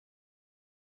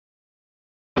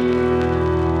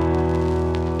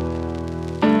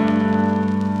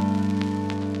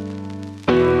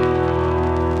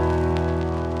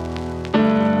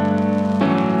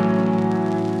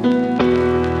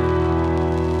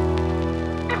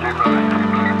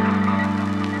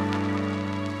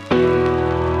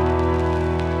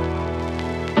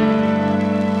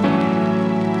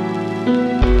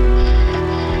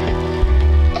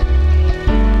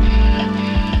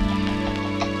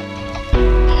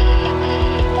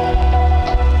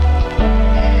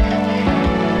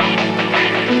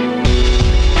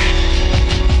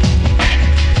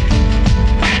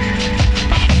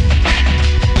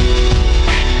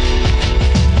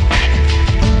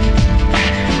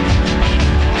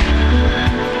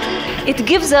It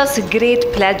gives us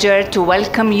great pleasure to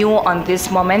welcome you on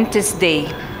this momentous day.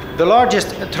 The largest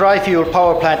tri-fuel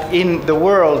power plant in the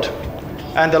world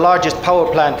and the largest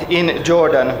power plant in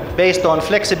Jordan, based on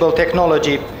flexible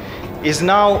technology, is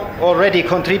now already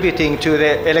contributing to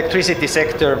the electricity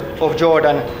sector of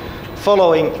Jordan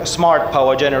following smart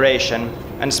power generation.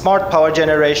 And smart power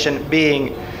generation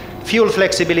being fuel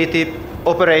flexibility,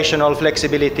 operational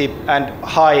flexibility, and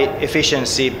high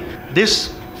efficiency.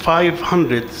 This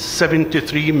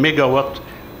 573 megawatt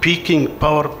peaking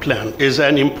power plant is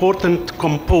an important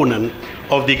component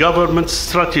of the government's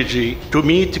strategy to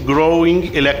meet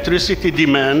growing electricity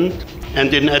demand,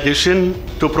 and in addition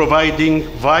to providing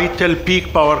vital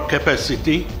peak power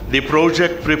capacity, the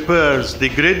project prepares the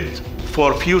grid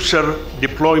for future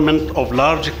deployment of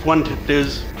large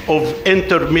quantities of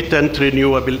intermittent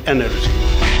renewable energy.